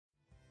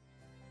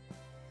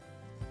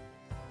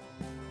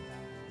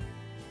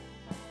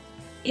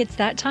It's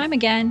that time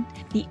again.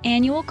 The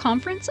annual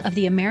conference of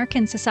the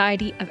American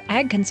Society of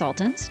Ag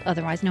Consultants,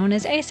 otherwise known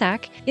as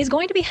ASAC, is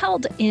going to be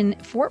held in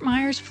Fort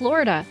Myers,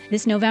 Florida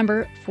this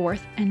November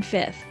 4th and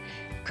 5th.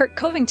 Kurt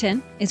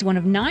Covington is one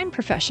of 9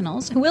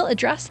 professionals who will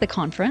address the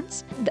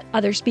conference. The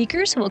other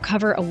speakers who will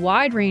cover a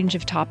wide range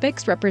of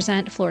topics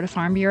represent Florida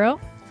Farm Bureau,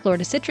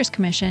 Florida Citrus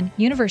Commission,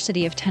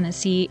 University of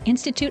Tennessee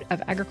Institute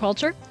of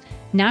Agriculture,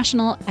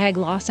 National Ag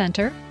Law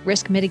Center,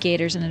 Risk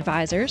Mitigators and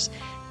Advisors,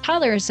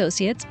 Tyler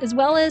Associates, as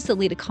well as the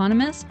lead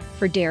economist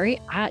for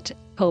dairy at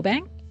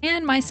CoBank,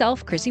 and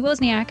myself, Chrissy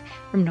Wozniak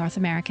from North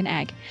American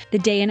Ag. The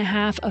day and a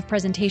half of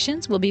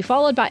presentations will be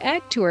followed by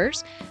ag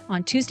tours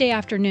on Tuesday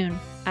afternoon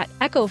at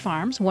Echo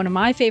Farms, one of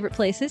my favorite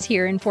places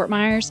here in Fort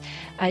Myers.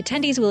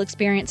 Attendees will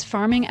experience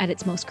farming at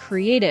its most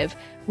creative,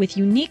 with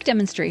unique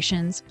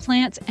demonstrations,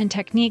 plants, and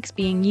techniques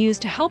being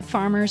used to help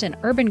farmers and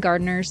urban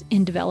gardeners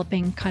in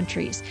developing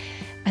countries.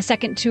 A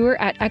second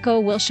tour at Echo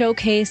will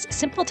showcase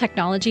simple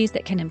technologies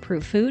that can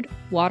improve food,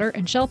 water,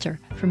 and shelter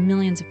for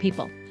millions of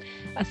people.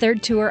 A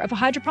third tour of a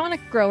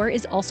hydroponic grower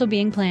is also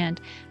being planned.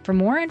 For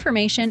more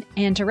information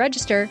and to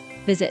register,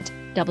 visit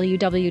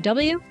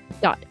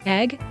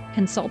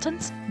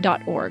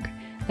www.agconsultants.org.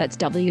 That's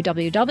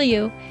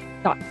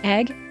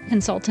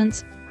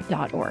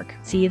www.agconsultants.org.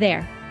 See you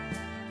there.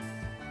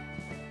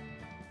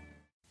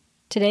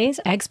 Today's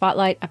Ag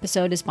Spotlight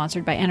episode is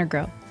sponsored by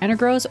Energrow.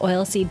 Energrow's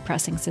oilseed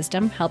pressing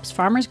system helps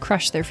farmers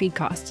crush their feed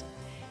costs.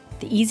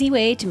 The easy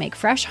way to make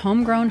fresh,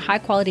 homegrown,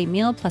 high-quality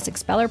meal plus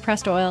expeller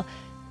pressed oil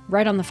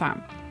right on the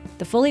farm.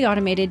 The fully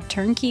automated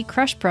Turnkey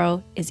Crush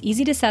Pro is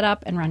easy to set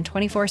up and run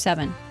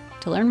 24/7.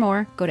 To learn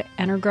more, go to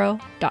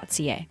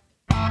energrow.ca.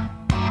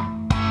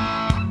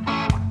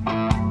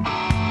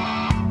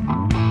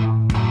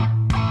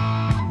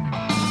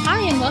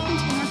 Hi, and welcome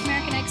to the North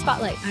American Ag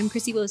Spotlight. I'm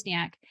Chrissy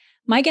Wozniak.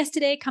 My guest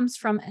today comes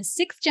from a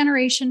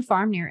 6th-generation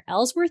farm near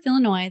Ellsworth,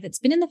 Illinois that's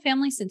been in the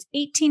family since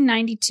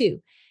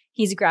 1892.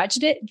 He's a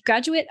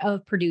graduate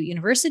of Purdue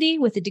University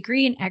with a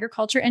degree in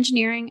agriculture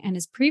engineering and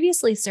has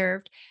previously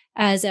served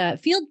as a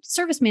field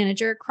service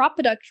manager, crop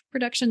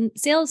production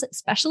sales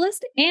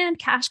specialist, and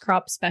cash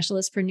crop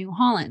specialist for New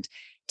Holland.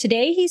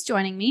 Today, he's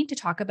joining me to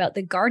talk about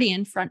the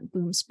Guardian front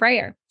boom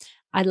sprayer.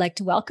 I'd like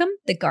to welcome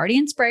the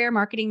Guardian sprayer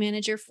marketing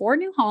manager for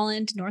New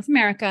Holland, North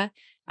America,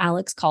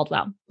 Alex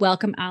Caldwell.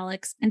 Welcome,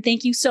 Alex, and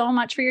thank you so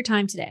much for your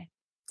time today.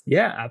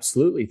 Yeah,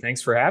 absolutely.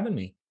 Thanks for having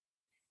me.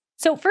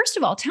 So first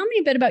of all, tell me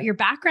a bit about your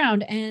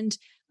background and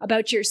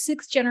about your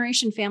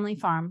 6th-generation family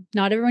farm.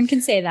 Not everyone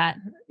can say that.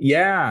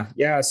 Yeah.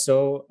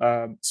 So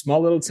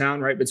small little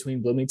town right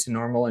between Bloomington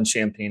Normal and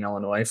Champaign,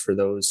 Illinois, for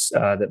those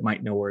that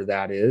might know where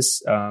that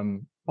is.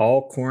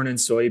 All corn and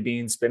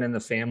soybeans, been in the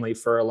family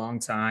for a long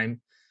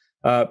time.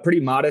 Pretty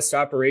modest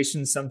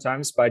operations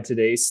sometimes by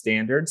today's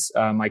standards.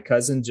 My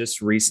cousin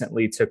just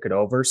recently took it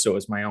over. So it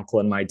was my uncle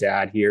and my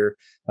dad here.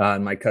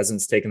 And my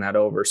cousin's taken that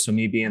over. So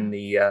me being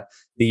the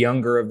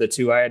younger of the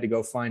two, I had to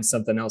go find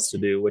something else to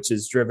do, which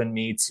has driven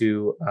me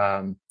to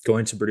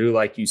going to Purdue,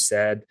 like you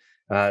said,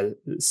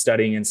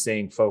 studying and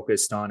staying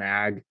focused on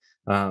ag.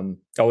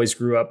 Always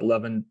grew up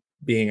loving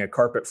being a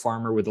carpet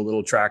farmer with the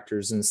little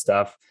tractors and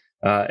stuff.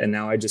 And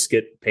now I just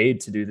get paid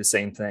to do the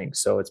same thing.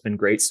 So it's been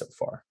great so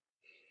far.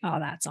 Oh,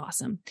 that's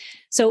awesome.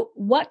 So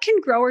what can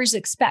growers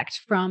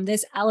expect from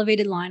this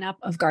elevated lineup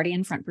of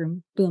Guardian front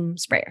boom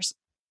sprayers?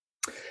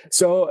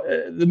 So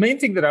the main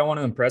thing that I want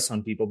to impress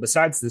on people,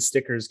 besides the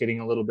stickers getting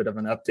a little bit of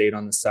an update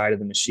on the side of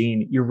the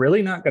machine, you're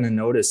really not going to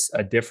notice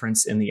a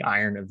difference in the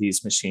iron of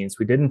these machines.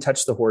 We didn't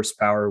touch the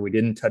horsepower. We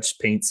didn't touch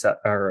paint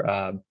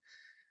or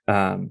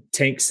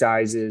tank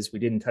sizes. We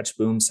didn't touch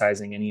boom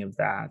sizing, any of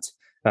that.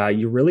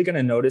 You're really going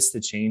to notice the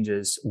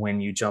changes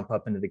when you jump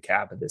up into the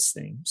cab of this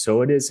thing.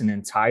 So it is an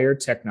entire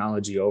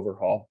technology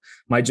overhaul.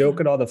 My joke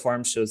at all the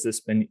farm shows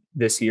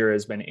this year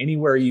has been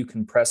anywhere you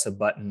can press a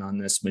button on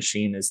this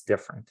machine is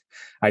different.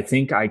 I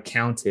think I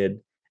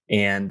counted,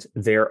 and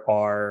there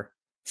are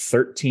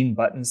 13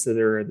 buttons that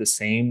are the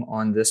same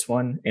on this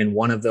one. And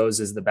one of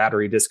those is the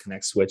battery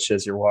disconnect switch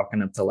as you're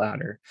walking up the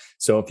ladder.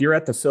 So if you're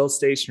at the fill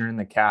station or in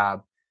the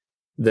cab,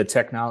 the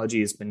technology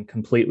has been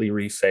completely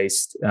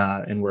refaced,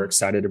 and we're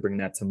excited to bring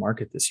that to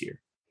market this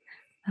year.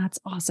 That's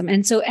awesome.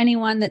 And so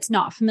anyone that's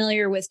not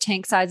familiar with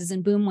tank sizes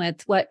and boom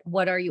width,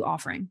 what are you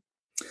offering?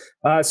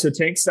 So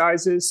tank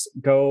sizes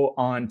go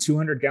on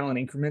 200-gallon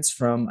increments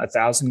from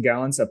 1,000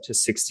 gallons up to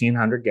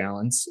 1,600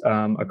 gallons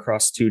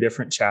across 2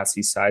 different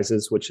chassis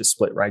sizes, which is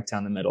split right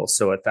down the middle.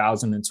 So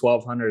 1,000 and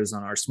 1,200 is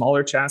on our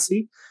smaller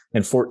chassis,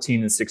 and 1,400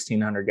 and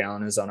 1,600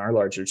 gallon is on our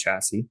larger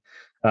chassis.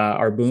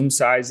 Our boom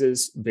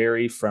sizes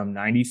vary from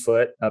 90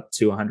 foot up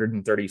to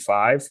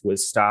 135, with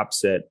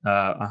stops at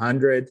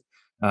 100,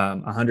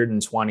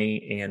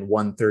 120, and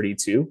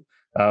 132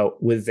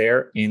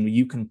 and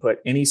you can put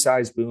any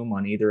size boom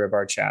on either of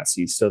our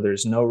chassis. So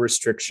there's no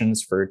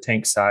restrictions for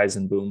tank size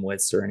and boom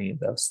widths or any of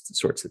those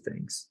sorts of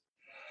things.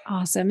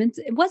 Awesome. And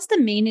what's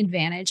the main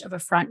advantage of a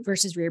front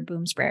versus rear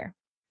boom sprayer?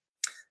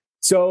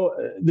 So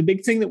the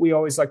big thing that we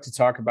always like to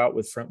talk about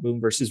with front boom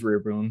versus rear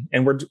boom,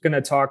 and we're going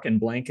to talk in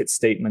blanket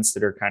statements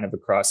that are kind of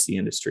across the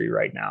industry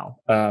right now.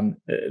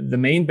 The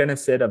main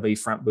benefit of a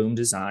front boom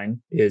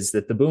design is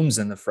that the boom's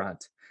in the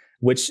front,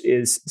 which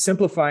is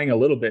simplifying a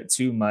little bit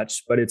too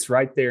much, but it's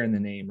right there in the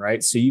name,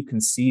 right? So you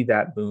can see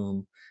that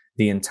boom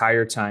the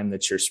entire time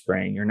that you're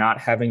spraying. You're not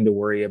having to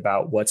worry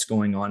about what's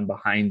going on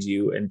behind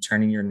you and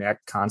turning your neck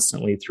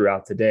constantly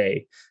throughout the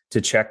day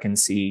to check and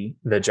see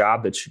the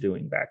job that you're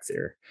doing back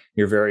there.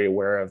 You're very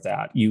aware of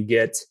that. You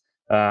get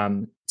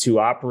to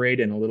operate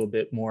in a little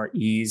bit more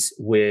ease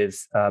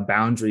with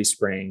boundary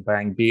spraying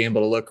by being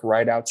able to look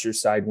right out your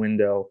side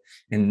window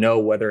and know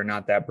whether or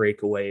not that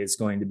breakaway is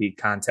going to be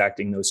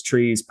contacting those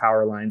trees,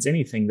 power lines,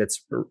 anything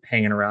that's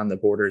hanging around the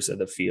borders of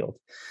the field.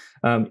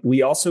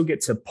 We also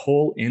get to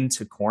pull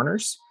into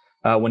corners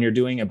when you're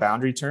doing a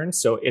boundary turn.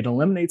 So it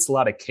eliminates a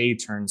lot of K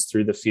turns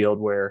through the field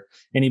where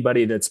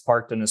anybody that's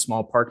parked in a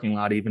small parking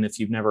lot, even if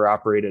you've never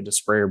operated a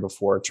sprayer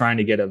before, trying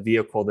to get a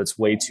vehicle that's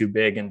way too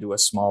big into a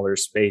smaller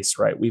space,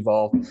 right? We've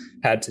all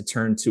had to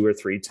turn 2 or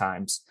 3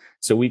 times.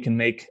 So we can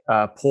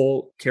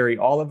carry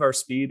all of our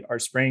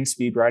spraying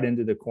speed right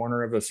into the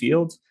corner of a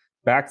field,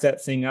 back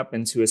that thing up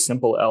into a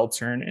simple L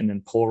turn, and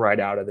then pull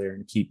right out of there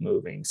and keep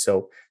moving.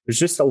 So there's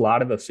just a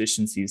lot of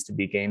efficiencies to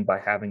be gained by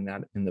having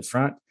that in the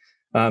front.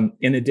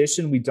 In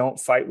addition, we don't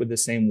fight with the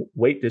same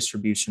weight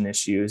distribution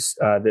issues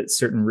that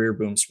certain rear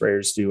boom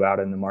sprayers do out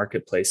in the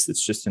marketplace.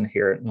 That's just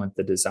inherent with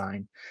the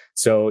design.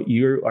 So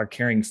you are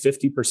carrying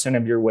 50%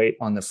 of your weight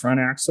on the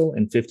front axle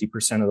and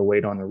 50% of the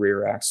weight on the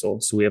rear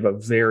axle. So we have a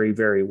very,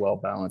 very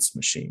well-balanced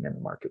machine in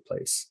the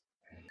marketplace.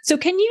 So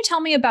can you tell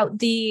me about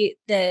the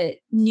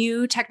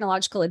new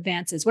technological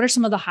advances? What are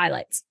some of the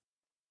highlights?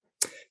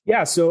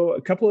 Yeah, so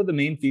a couple of the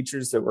main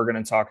features that we're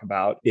going to talk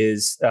about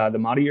is the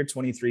model year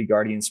 23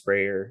 Guardian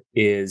sprayer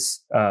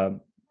is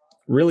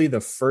really the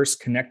first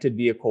connected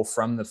vehicle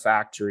from the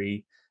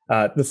factory.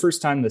 The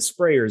first time the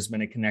sprayer has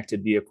been a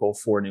connected vehicle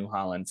for New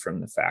Holland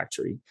from the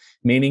factory,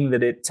 meaning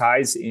that it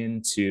ties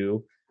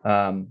into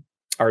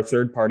our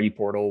third-party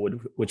portal,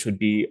 which would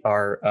be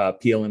our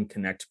PLM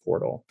Connect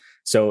portal.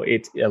 So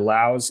it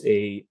allows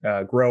a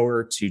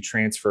grower to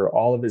transfer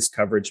all of his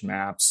coverage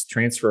maps,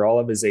 transfer all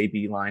of his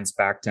A/B lines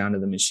back down to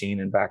the machine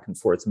and back and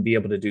forth, and be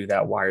able to do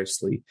that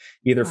wirelessly,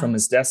 either from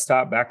his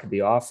desktop back at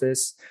the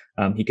office.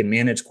 He can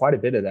manage quite a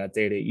bit of that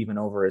data even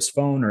over his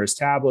phone or his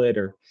tablet,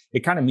 or it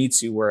kind of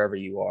meets you wherever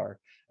you are.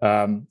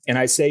 And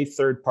I say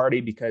third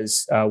party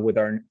because with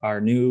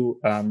our new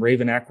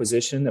Raven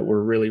acquisition that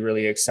we're really,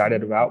 really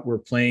excited about, we're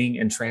playing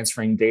and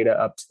transferring data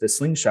up to the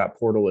Slingshot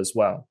portal as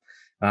well,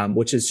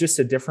 which is just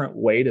a different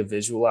way to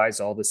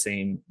visualize all the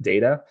same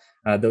data.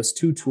 Those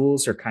two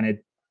tools are kind of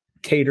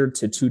catered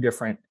to 2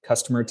 different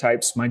customer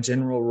types. My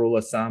general rule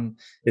of thumb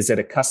is that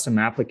a custom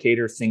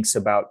applicator thinks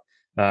about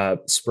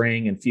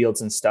spraying and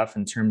fields and stuff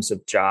in terms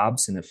of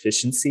jobs and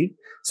efficiency.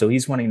 So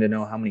he's wanting to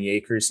know how many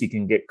acres he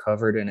can get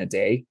covered in a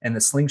day. And the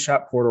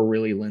Slingshot portal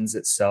really lends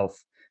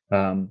itself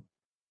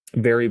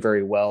very,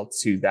 very well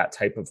to that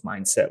type of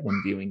mindset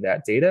when viewing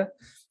that data.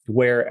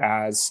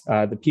 Whereas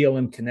the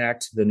PLM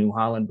Connect, the New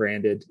Holland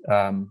branded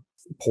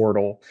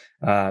portal,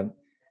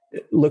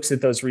 looks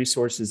at those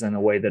resources in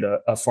a way that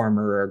a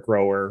farmer or a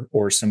grower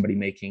or somebody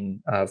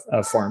making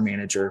a farm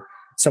manager,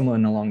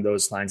 someone along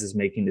those lines, is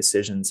making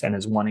decisions and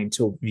is wanting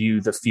to view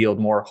the field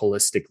more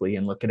holistically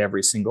and look at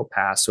every single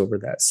pass over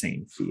that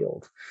same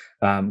field.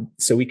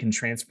 So we can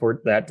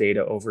transport that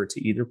data over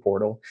to either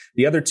portal.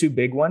 The other 2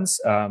 big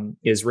ones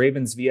is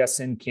Raven's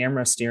VSN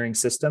camera steering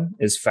system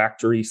is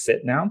factory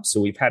fit now.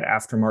 So we've had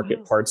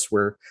aftermarket parts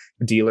where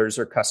dealers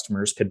or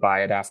customers could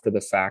buy it after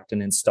the fact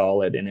and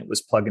install it, and it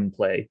was plug and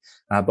play.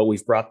 But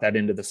we've brought that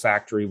into the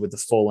factory with the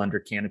full under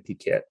canopy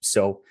kit.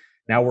 So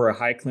now we're a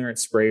high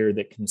clearance sprayer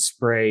that can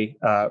spray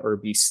or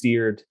be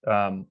steered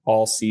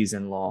all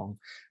season long.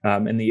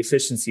 And the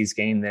efficiencies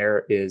gained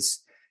there is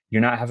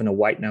you're not having to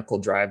white knuckle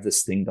drive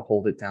this thing to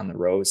hold it down the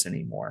rows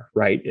anymore,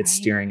 right? It's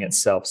steering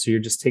itself. So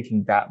you're just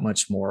taking that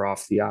much more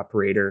off the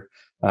operator.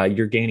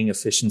 You're gaining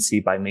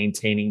efficiency by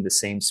maintaining the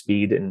same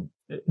speed and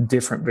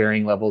different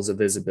varying levels of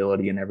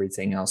visibility and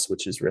everything else,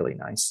 which is really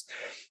nice.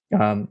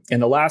 And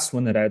the last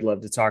one that I'd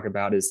love to talk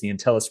about is the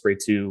IntelliSpray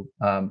 2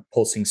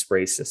 pulsing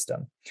spray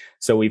system.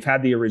 So we've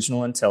had the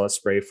original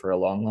IntelliSpray for a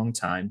long, long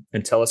time.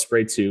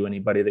 IntelliSpray 2,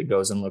 anybody that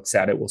goes and looks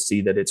at it will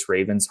see that it's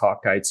Raven's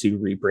Hawkeye 2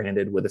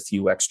 rebranded with a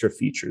few extra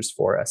features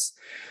for us.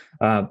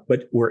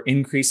 But we're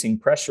increasing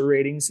pressure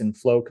ratings and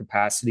flow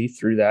capacity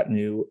through that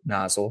new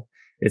nozzle.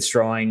 It's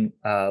drawing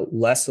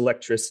less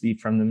electricity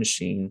from the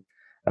machine.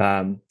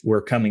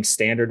 We're coming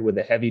standard with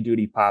the heavy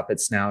duty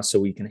poppets now, so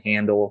we can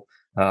handle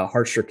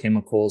harsher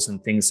chemicals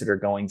and things that are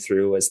going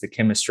through as the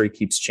chemistry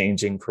keeps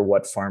changing for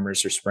what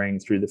farmers are spraying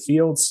through the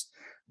fields.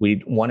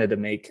 We wanted to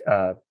make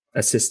a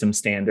system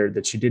standard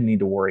that you didn't need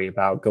to worry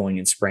about going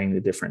and spraying the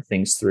different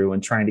things through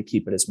and trying to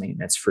keep it as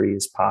maintenance free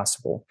as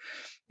possible.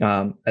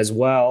 As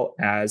well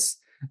as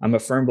I'm a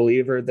firm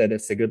believer that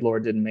if the good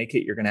Lord didn't make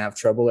it, you're going to have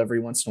trouble every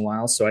once in a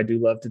while. So I do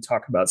love to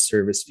talk about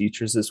service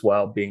features as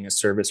well, being a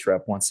service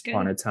rep once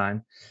upon a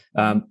time.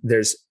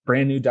 There's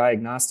brand new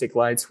diagnostic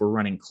lights. We're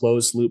running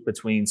closed loop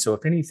between. So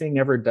if anything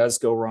ever does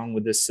go wrong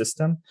with this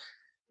system,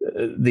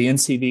 the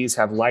NCVs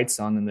have lights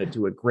on them that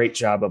do a great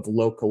job of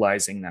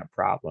localizing that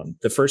problem.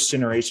 The first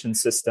generation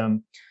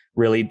system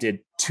really did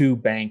two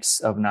banks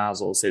of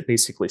nozzles. It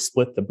basically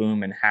split the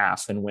boom in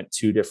half and went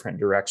two different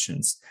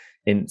directions.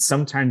 And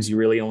sometimes you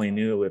really only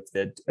knew if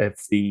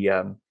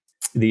the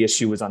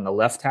issue was on the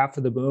left half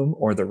of the boom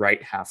or the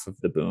right half of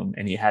the boom,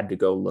 and you had to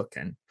go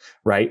looking,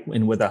 right?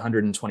 And with a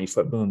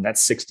 120-foot boom,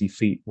 that's 60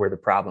 feet where the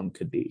problem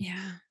could be.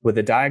 Yeah. With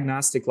the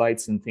diagnostic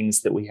lights and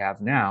things that we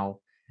have now,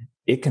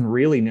 it can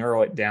really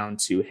narrow it down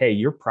to, hey,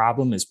 your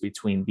problem is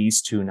between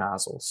these two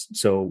nozzles.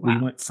 So we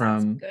went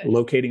from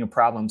locating a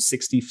problem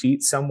 60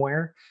 feet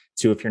somewhere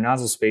to, if your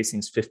nozzle spacing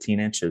is 15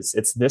 inches,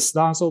 it's this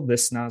nozzle,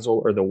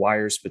 or the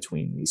wires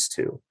between these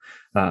two.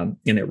 And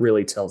it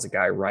really tells a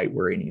guy right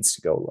where he needs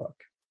to go look.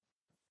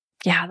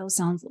 Yeah, those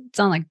sound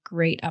like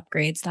great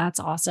upgrades. That's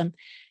awesome.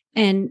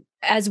 And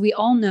as we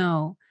all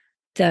know,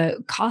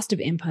 the cost of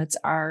inputs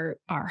are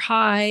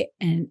high,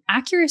 and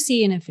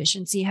accuracy and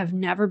efficiency have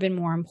never been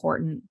more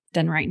important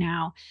than right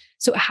now.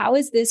 So how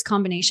is this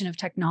combination of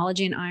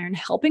technology and iron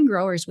helping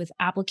growers with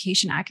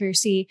application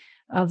accuracy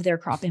of their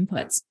crop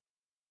inputs?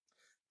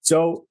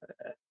 So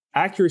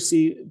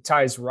accuracy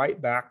ties right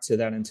back to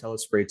that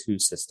IntelliSpray 2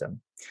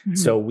 system. Mm-hmm.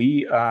 So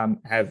we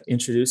have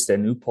introduced a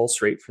new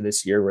pulse rate for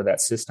this year where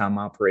that system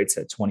operates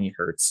at 20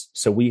 hertz.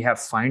 So we have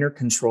finer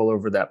control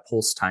over that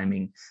pulse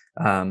timing,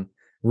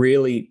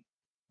 really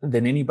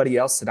than anybody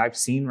else that I've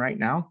seen right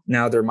now.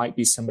 Now, there might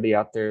be somebody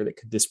out there that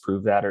could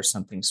disprove that or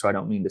something, so I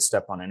don't mean to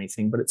step on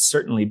anything, but it's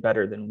certainly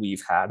better than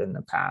we've had in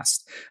the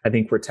past. I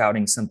think we're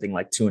touting something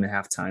like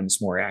 2.5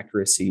 times more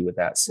accuracy with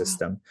that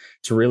system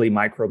to really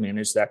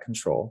micromanage that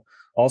control.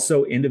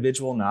 Also,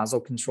 individual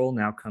nozzle control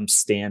now comes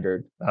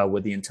standard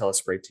with the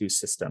IntelliSpray 2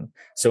 system.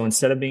 So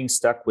instead of being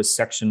stuck with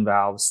section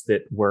valves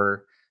that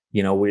were,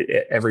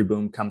 every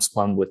boom comes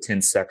plumbed with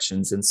 10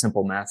 sections, and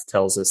simple math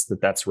tells us that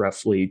that's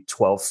roughly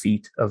 12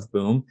 feet of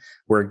boom.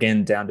 We're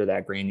again down to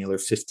that granular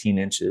 15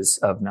 inches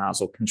of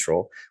nozzle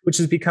control, which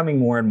is becoming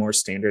more and more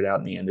standard out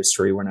in the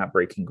industry. We're not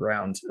breaking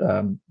ground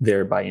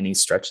there by any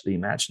stretch of the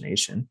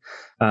imagination.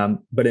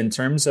 But in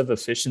terms of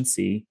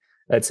efficiency,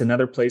 that's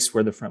another place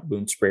where the front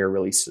boom sprayer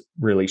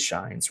really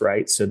shines,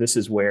 right? So this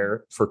is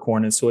where, for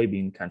corn and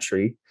soybean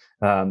country,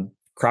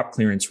 crop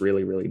clearance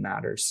really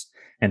matters.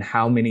 And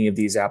how many of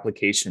these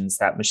applications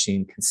that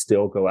machine can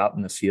still go out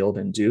in the field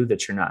and do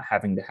that you're not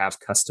having to have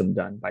custom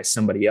done by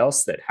somebody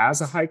else that has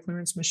a high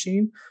clearance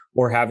machine,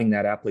 or having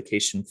that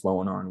application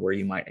flowing on where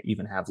you might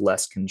even have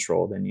less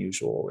control than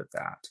usual with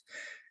that.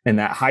 And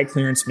that high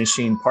clearance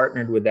machine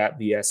partnered with that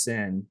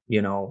VSN,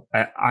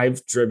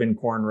 I've driven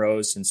corn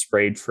rows and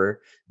sprayed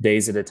for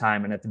days at a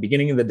time. And at the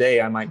beginning of the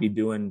day, I might be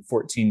doing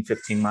 14,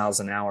 15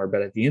 miles an hour.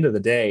 But at the end of the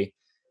day,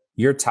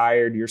 you're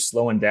tired, you're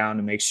slowing down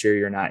to make sure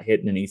you're not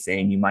hitting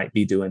anything. You might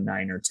be doing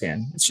 9 or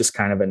 10. It's just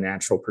kind of a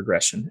natural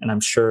progression. And I'm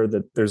sure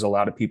that there's a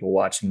lot of people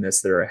watching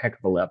this that are a heck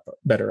of a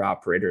better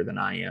operator than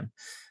I am.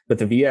 But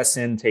the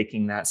VSN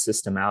taking that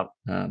system out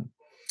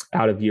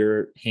of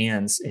your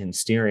hands and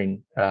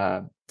steering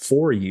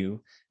for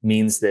you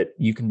means that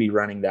you can be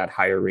running that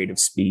higher rate of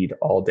speed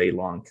all day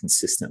long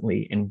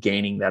consistently and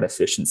gaining that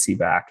efficiency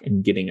back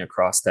and getting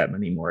across that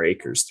many more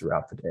acres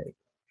throughout the day.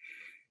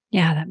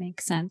 Yeah, that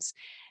makes sense.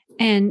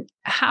 And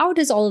how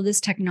does all of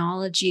this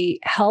technology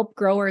help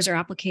growers or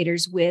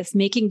applicators with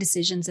making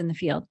decisions in the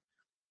field?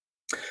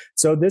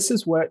 So this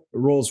is what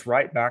rolls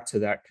right back to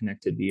that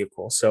connected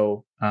vehicle.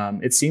 So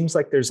it seems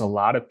like there's a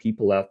lot of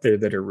people out there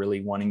that are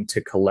really wanting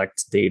to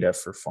collect data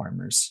for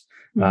farmers.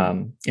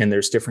 Mm-hmm. And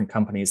there's different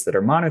companies that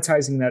are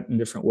monetizing that in a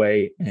different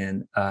way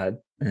and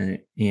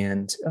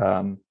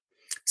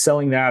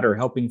selling that or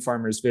helping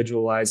farmers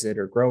visualize it,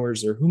 or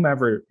growers or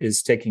whomever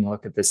is taking a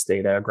look at this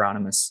data,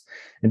 agronomists.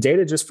 And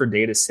data just for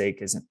data's sake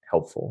isn't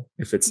helpful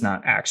if it's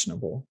not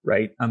actionable,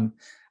 right?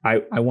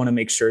 I want to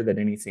make sure that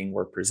anything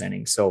we're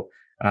presenting. So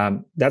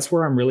that's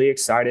where I'm really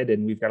excited.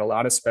 And we've got a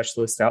lot of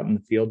specialists out in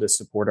the field to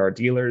support our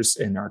dealers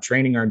and are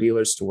training our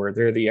dealers to where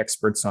they're the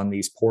experts on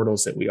these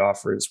portals that we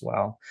offer as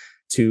well.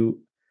 To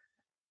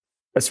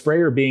a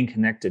sprayer being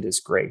connected is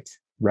great,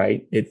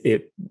 right?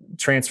 It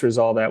transfers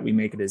all that. We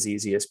make it as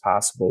easy as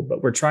possible,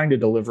 but we're trying to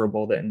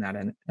deliverable that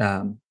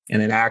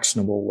in an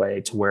actionable way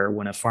to where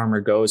when a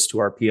farmer goes to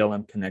our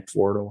PLM Connect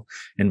portal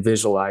and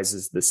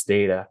visualizes this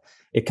data,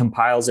 it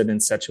compiles it in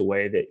such a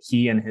way that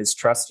he and his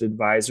trusted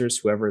advisors,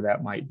 whoever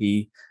that might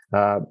be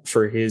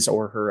for his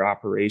or her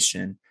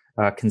operation,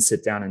 can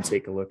sit down and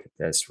take a look at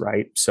this,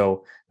 right?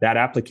 So that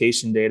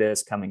application data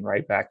is coming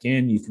right back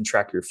in. You can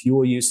track your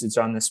fuel usage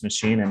on this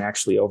machine and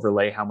actually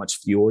overlay how much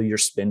fuel you're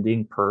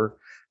spending per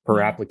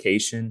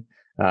application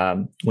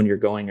when you're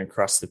going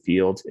across the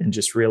field, and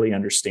just really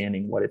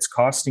understanding what it's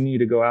costing you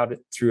to go out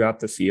throughout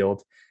the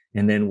field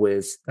And then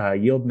with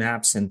yield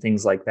maps and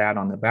things like that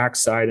on the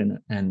backside,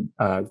 and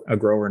a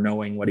grower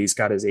knowing what he's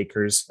got his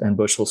acres and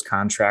bushels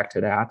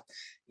contracted at,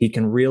 he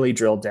can really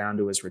drill down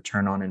to his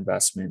return on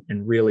investment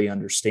and really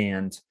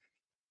understand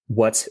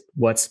what's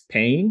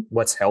paying,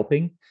 what's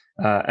helping,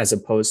 as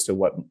opposed to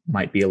what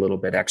might be a little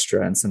bit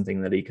extra and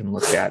something that he can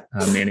look at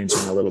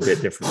managing a little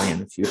bit differently in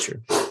the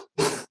future.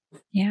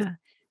 Yeah.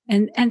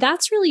 And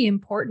that's really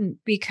important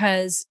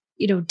because,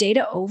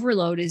 data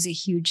overload is a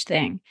huge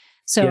thing.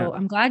 So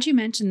I'm glad you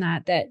mentioned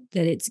that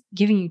it's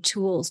giving you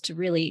tools to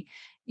really,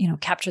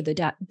 capture the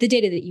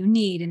data that you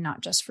need and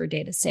not just for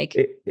data's sake.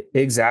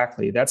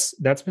 Exactly. That's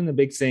been the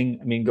big thing.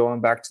 I mean,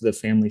 going back to the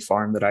family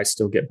farm that I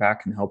still get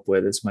back and help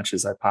with as much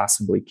as I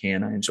possibly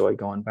can. I enjoy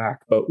going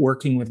back, but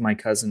working with my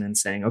cousin and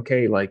saying,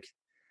 okay, like,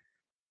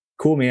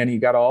 cool, man, you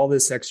got all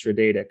this extra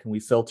data. Can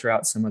we filter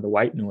out some of the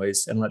white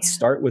noise and let's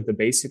start with the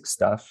basic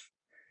stuff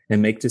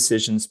and make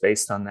decisions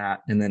based on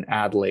that and then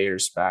add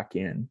layers back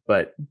in.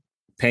 But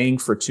paying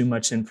for too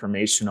much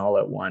information all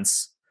at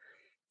once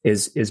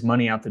is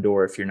money out the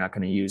door if you're not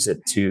going to use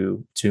it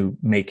to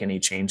make any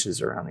changes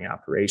around the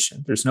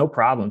operation. There's no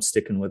problem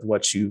sticking with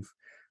what you've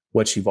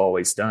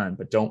always done,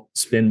 but don't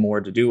spend more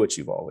to do what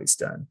you've always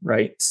done,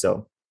 right?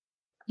 So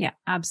yeah,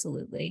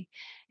 absolutely.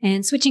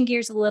 And switching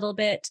gears a little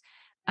bit,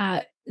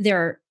 there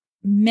are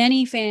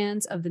many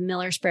fans of the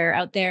Miller sprayer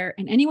out there,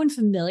 and anyone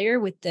familiar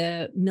with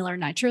the Miller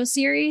Nitro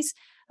series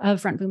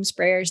of front boom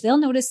sprayers, they'll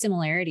notice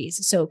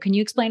similarities. So can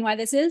you explain why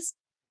this is?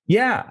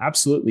 Yeah,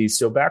 absolutely.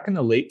 So back in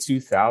the late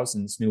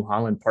 2000s, New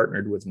Holland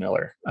partnered with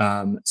Miller.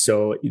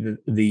 So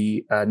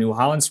the New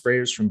Holland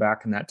sprayers from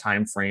back in that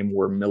time frame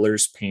were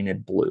Miller's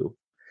painted blue.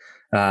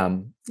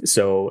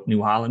 So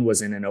New Holland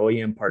was in an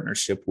OEM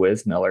partnership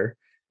with Miller.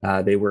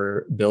 They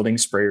were building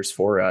sprayers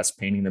for us,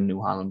 painting them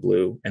New Holland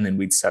blue, and then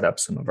we'd set up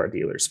some of our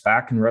dealers.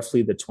 Back in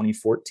roughly the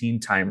 2014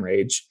 time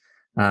range,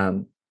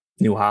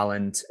 New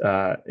Holland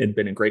had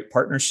been a great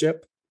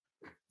partnership.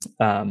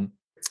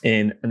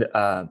 And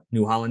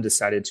New Holland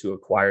decided to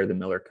acquire the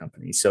Miller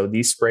company. So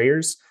these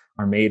sprayers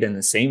are made in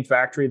the same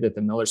factory that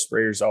the Miller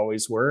sprayers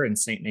always were in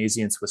St.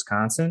 Nazianz,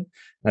 Wisconsin.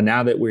 And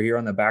now that we're here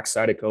on the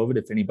backside of COVID,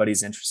 if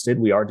anybody's interested,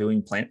 we are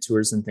doing plant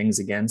tours and things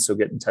again. So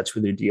get in touch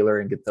with your dealer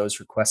and get those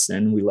requests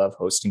in. We love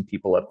hosting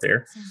people up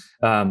there.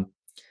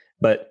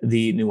 But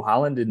the New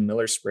Holland and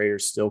Miller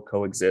sprayers still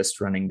coexist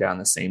running down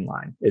the same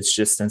line. It's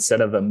just instead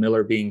of a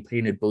Miller being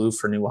painted blue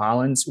for New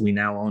Hollands, we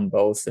now own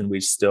both and we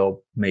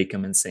still make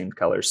them in same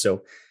colors.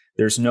 So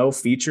there's no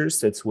features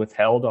that's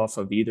withheld off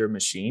of either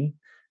machine.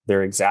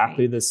 They're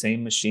exactly the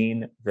same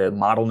machine. The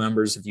model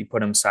numbers, if you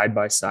put them side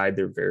by side,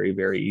 they're very,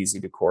 very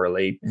easy to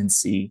correlate and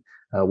see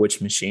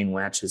which machine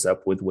matches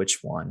up with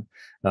which one.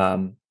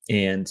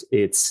 And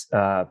it's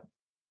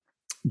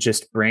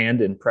just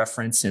brand and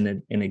preference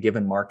in a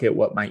given market,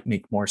 what might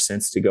make more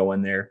sense to go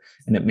in there.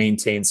 And it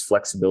maintains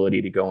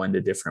flexibility to go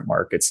into different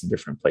markets and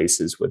different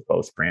places with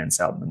both brands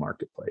out in the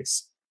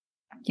marketplace.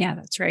 Yeah,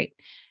 that's right.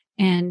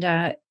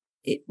 And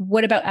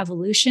what about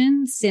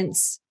evolution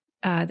since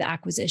the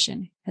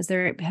acquisition?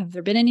 Have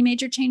there been any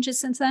major changes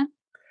since then?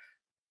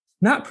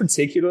 Not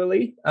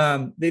particularly.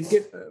 They've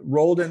get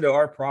rolled into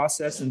our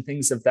process and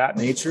things of that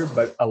nature,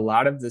 but a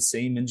lot of the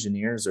same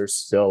engineers are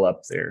still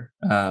up there.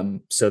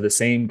 So the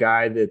same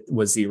guy that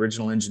was the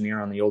original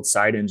engineer on the old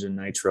side engine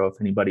Nitro, if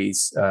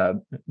anybody's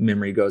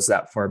memory goes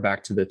that far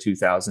back to the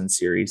 2000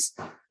 series,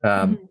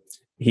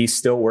 he's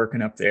still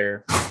working up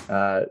there.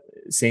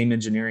 Same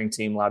engineering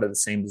team, a lot of the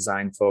same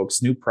design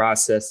folks, new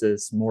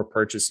processes, more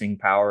purchasing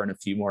power, and a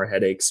few more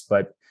headaches.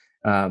 But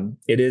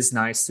it is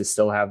nice to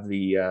still have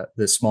the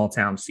small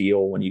town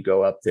feel when you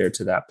go up there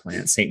to that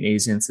plant. St.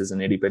 Nazianz is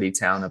an itty bitty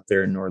town up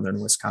there in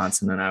northern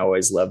Wisconsin, and I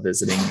always love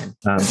visiting.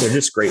 And they're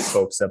just great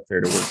folks up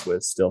there to work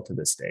with still to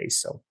this day.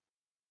 So,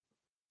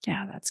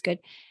 yeah, that's good.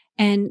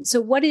 And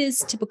so, what is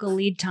typical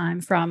lead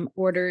time from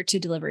order to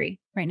delivery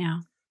right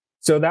now?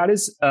 So that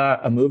is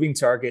a moving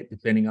target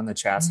depending on the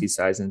chassis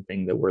size and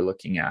thing that we're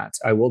looking at.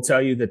 I will tell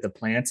you that the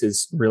plant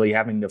is really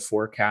having to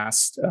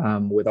forecast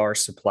with our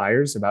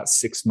suppliers about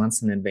 6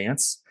 months in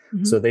advance.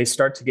 So they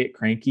start to get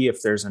cranky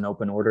if there's an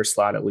open order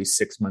slot at least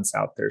 6 months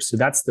out there. So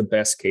that's the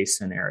best case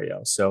scenario.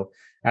 So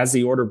as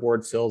the order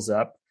board fills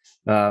up,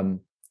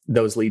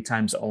 those lead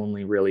times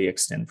only really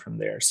extend from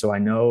there. So I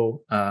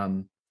know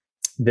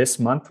this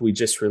month we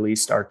just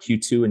released our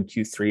Q2 and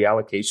Q3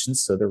 allocations.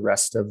 So the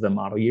rest of the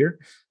model year.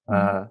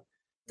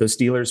 Those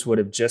dealers would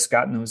have just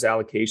gotten those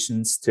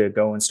allocations to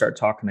go and start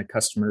talking to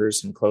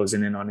customers and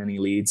closing in on any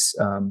leads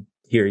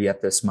here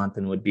yet this month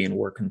and would be in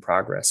work in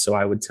progress. So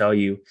I would tell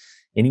you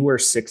anywhere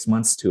 6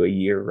 months to a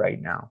year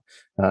right now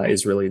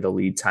is really the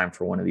lead time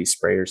for one of these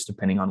sprayers,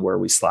 depending on where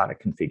we slot a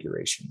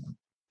configuration.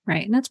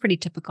 Right. And that's pretty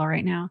typical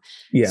right now.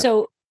 Yeah.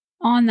 So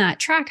on that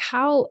track,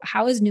 how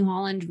has New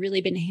Holland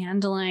really been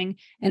handling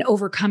and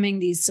overcoming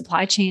these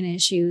supply chain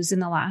issues in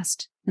the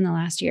last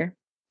year?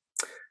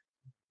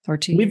 for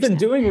 2 years? We've been now?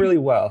 doing really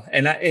well.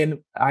 And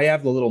I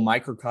have the little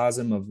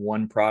microcosm of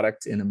one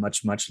product in a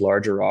much, much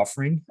larger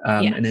offering.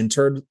 And in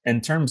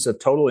terms of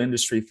total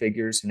industry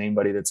figures, and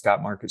anybody that's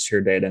got market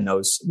share data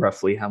knows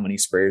roughly how many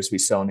sprayers we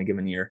sell in a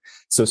given year.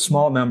 So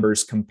small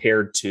numbers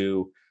compared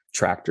to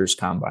tractors,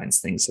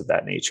 combines, things of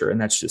that nature. And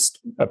that's just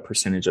a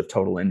percentage of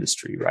total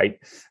industry, right?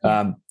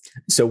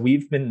 So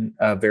we've been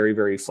very,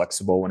 very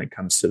flexible when it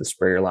comes to the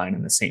sprayer line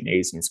in the St.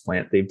 Nazianz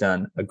plant. They've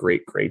done a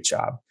great, great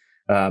job.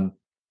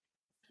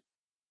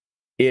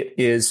 It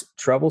is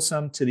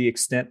troublesome to the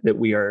extent that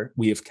we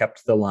have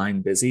kept the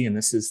line busy. And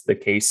this is the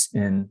case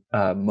in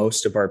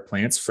most of our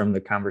plants from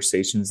the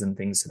conversations and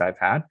things that I've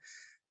had.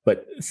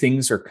 But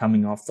things are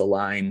coming off the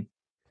line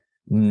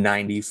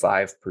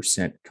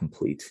 95%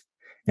 complete.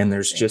 And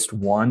there's just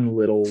one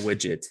little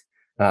widget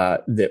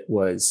that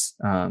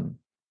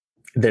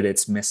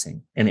it's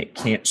missing, and it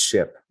can't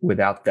ship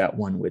without that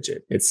one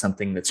widget. It's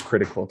something that's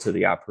critical to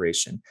the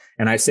operation.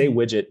 And I say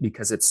widget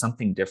because it's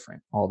something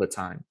different all the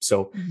time.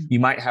 So you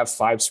might have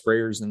 5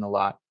 sprayers in the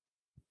lot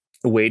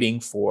waiting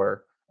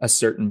for a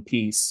certain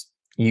piece.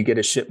 You get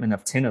a shipment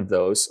of 10 of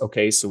those.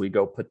 Okay, so we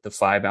go put the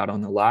 5 out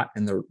on the lot,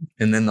 and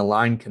then the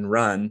line can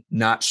run,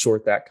 not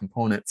short that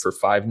component for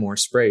 5 more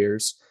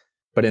sprayers.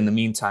 But in the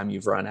meantime,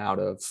 you've run out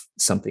of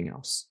something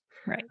else.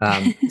 Right.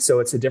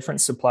 So it's a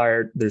different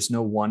supplier. There's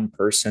no one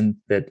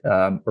person that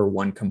or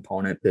one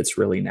component that's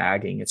really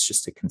nagging. It's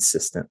just a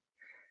consistent,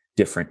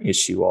 different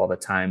issue all the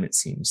time, it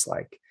seems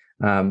like.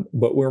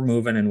 But we're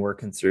moving and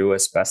working through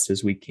as best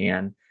as we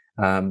can,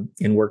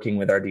 in working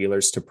with our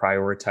dealers to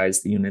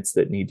prioritize the units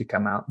that need to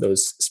come out,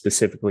 those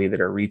specifically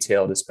that are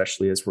retailed,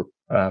 especially as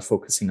we're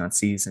focusing on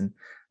season,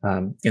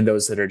 and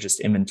those that are just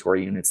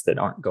inventory units that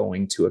aren't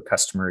going to a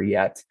customer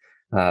yet.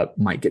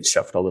 Might get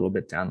shoved a little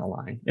bit down the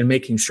line, and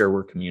making sure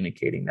we're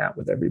communicating that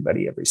with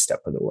everybody every step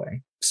of the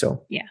way.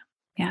 So, yeah,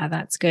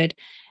 that's good.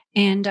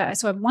 And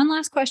so I have one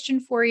last question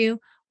for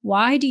you.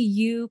 Why do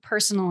you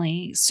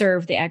personally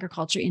serve the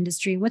agriculture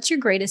industry? What's your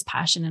greatest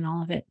passion in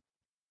all of it?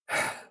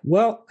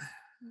 Well,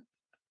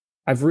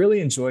 I've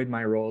really enjoyed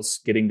my roles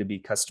getting to be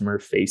customer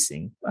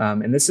facing.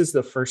 And this is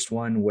the first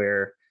one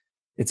where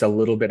it's a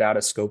little bit out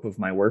of scope of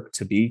my work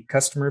to be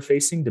customer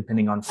facing,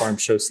 depending on farm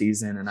show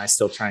season. And I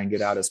still try and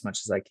get out as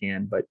much as I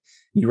can. But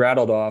you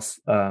rattled off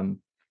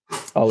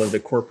all of the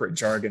corporate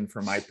jargon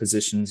for my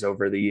positions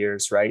over the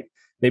years, right?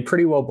 They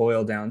pretty well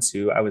boil down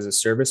to, I was a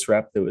service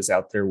rep that was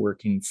out there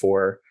working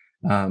for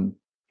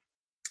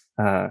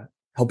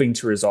helping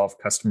to resolve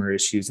customer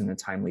issues in a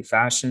timely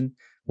fashion,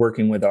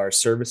 working with our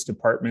service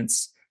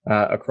departments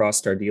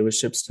across our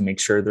dealerships to make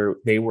sure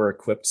they were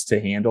equipped to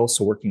handle.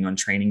 So working on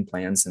training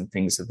plans and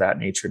things of that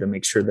nature to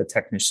make sure the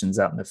technicians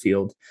out in the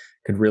field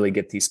could really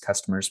get these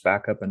customers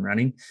back up and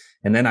running.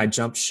 And then I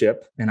jumped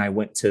ship and I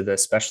went to the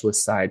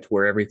specialist side to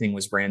where everything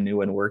was brand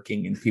new and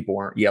working and people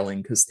weren't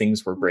yelling because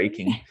things were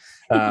breaking.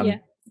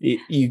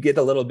 You get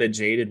a little bit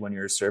jaded when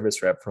you're a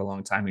service rep for a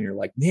long time and you're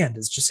like, man,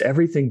 does just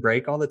everything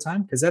break all the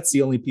time? Because that's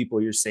the only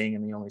people you're seeing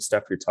and the only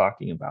stuff you're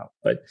talking about.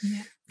 But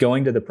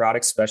going to the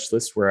product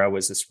specialist, where I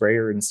was a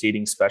sprayer and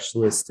seeding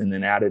specialist, and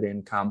then added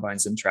in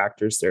combines and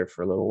tractors there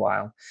for a little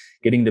while,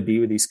 getting to be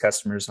with these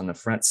customers on the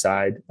front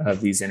side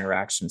of these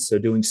interactions. So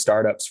doing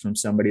startups from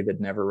somebody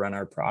that never run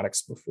our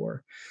products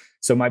before.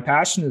 So my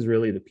passion is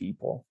really the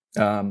people.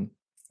 And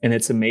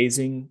it's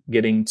amazing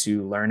getting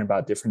to learn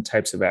about different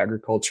types of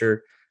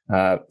agriculture.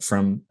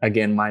 From,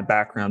 again, my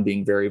background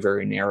being very,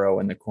 very narrow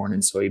in the corn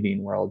and soybean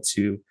world,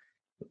 to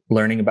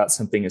learning about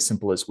something as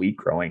simple as wheat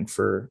growing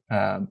for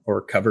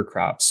or cover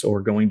crops,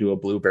 or going to a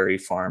blueberry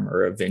farm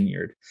or a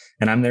vineyard.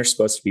 And I'm there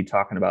supposed to be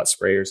talking about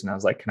sprayers. And I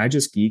was like, can I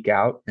just geek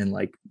out and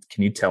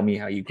can you tell me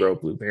how you grow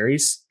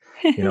blueberries?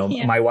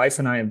 My wife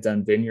and I have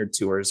done vineyard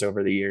tours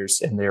over the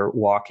years, and they're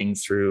walking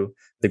through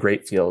the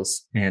grape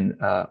fields. And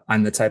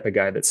I'm the type of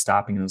guy that's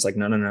stopping and was like,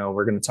 no,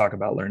 we're going to talk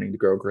about learning to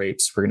grow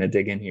grapes. We're going to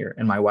dig in here.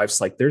 And my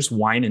wife's like, there's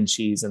wine and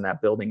cheese in that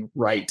building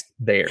right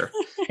there.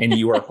 And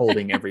you are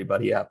holding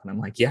everybody up. And I'm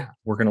like, yeah,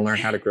 we're going to learn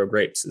how to grow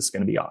grapes. It's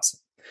going to be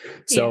awesome.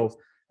 So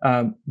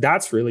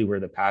that's really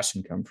where the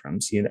passion comes from.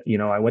 So,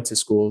 I went to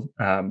school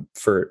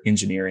for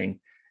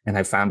engineering, and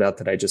I found out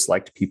that I just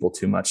liked people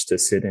too much to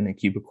sit in a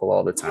cubicle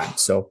all the time.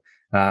 So,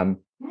 and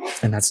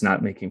that's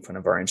not making fun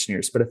of our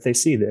engineers, but if they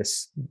see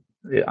this,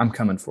 I'm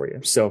coming for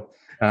you. So,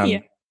 but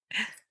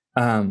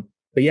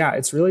yeah,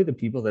 it's really the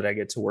people that I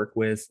get to work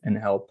with and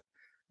help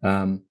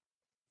on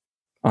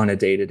a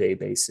day-to-day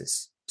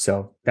basis.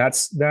 So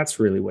that's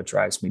really what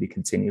drives me to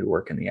continue to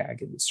work in the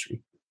ag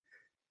industry.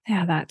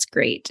 Yeah, that's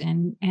great.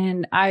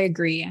 And I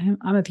agree.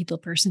 I'm a people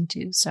person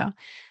too. So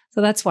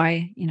that's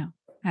why,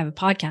 I have a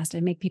podcast. I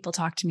make people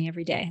talk to me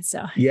every day.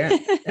 So yeah,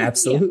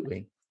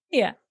 absolutely.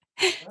 Yeah.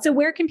 So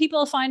where can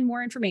people find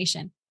more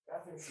information?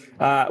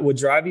 We'll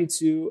drive you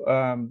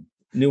to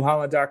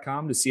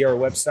newholland.com to see our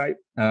website.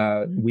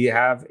 We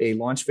have a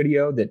launch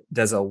video that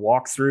does a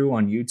walkthrough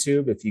on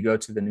YouTube. If you go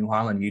to the New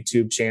Holland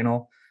YouTube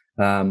channel,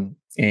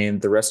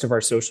 and the rest of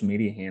our social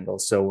media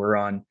handles. So we're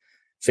on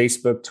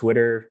Facebook,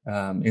 Twitter,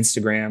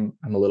 Instagram.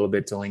 I'm a little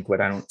bit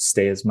delinquent. I don't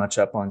stay as much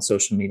up on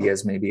social media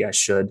as maybe I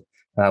should.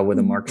 with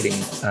a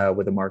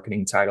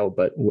marketing title.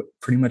 But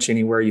pretty much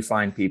anywhere you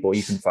find people,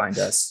 you can find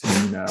us,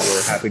 and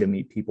we're happy to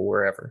meet people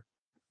wherever.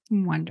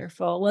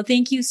 Wonderful. Well,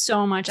 thank you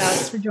so much,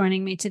 Alex, for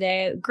joining me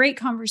today. Great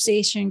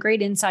conversation,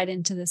 great insight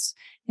into these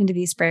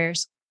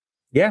sprayers.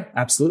 Yeah,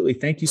 absolutely.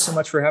 Thank you so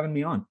much for having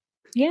me on.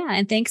 Yeah.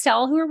 And thanks to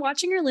all who are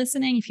watching or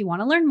listening. If you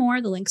want to learn more,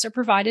 the links are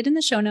provided in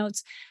the show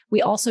notes.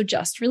 We also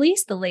just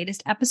released the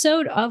latest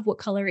episode of What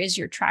Color Is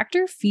Your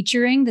Tractor,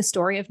 featuring the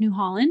story of New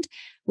Holland,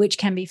 which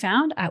can be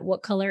found at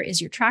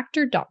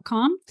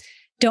whatcolorisyourtractor.com.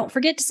 Don't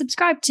forget to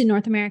subscribe to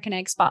North American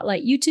Ag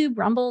Spotlight YouTube,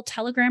 Rumble,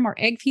 Telegram, or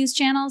Ag Fuse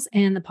channels.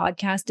 And the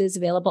podcast is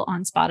available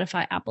on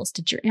Spotify, Apple,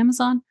 Stitcher,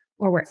 Amazon,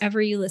 or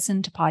wherever you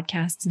listen to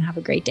podcasts. And have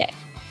a great day.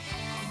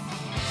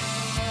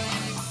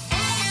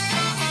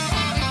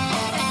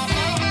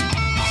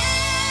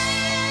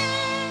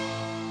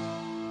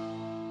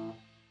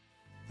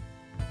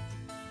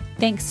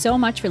 Thanks so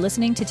much for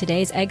listening to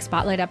today's Ag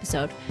Spotlight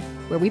episode,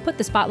 where we put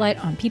the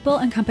spotlight on people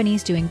and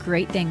companies doing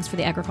great things for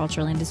the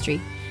agricultural industry.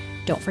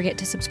 Don't forget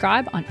to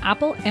subscribe on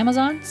Apple,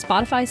 Amazon,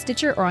 Spotify,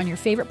 Stitcher, or on your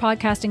favorite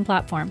podcasting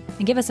platform,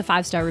 and give us a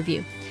 5-star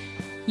review.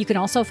 You can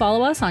also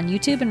follow us on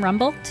YouTube and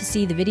Rumble to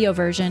see the video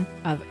version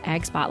of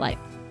Ag Spotlight.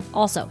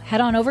 Also,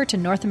 head on over to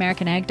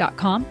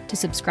NorthAmericanAg.com to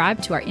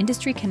subscribe to our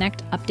Industry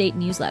Connect update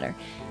newsletter.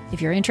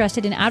 If you're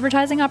interested in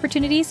advertising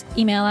opportunities,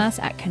 email us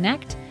at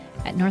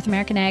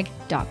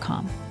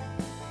connect@NorthAmericanAg.com.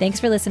 Thanks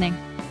for listening.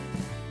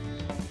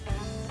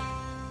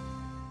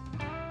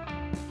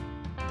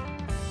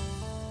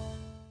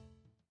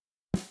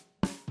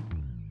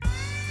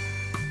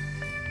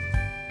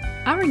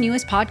 Our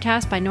newest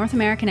podcast by North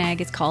American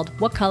Ag is called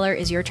What Color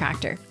Is Your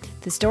Tractor?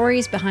 The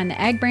stories behind the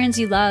ag brands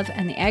you love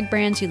and the ag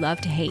brands you love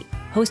to hate.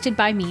 Hosted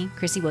by me,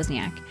 Chrissy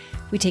Wozniak.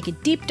 We take a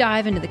deep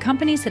dive into the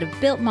companies that have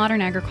built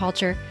modern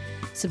agriculture.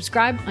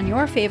 Subscribe on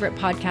your favorite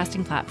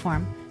podcasting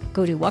platform.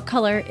 Go to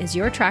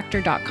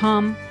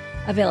whatcolorisyourtractor.com.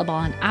 Available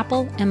on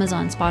Apple,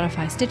 Amazon,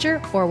 Spotify,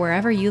 Stitcher, or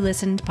wherever you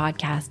listen to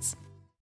podcasts.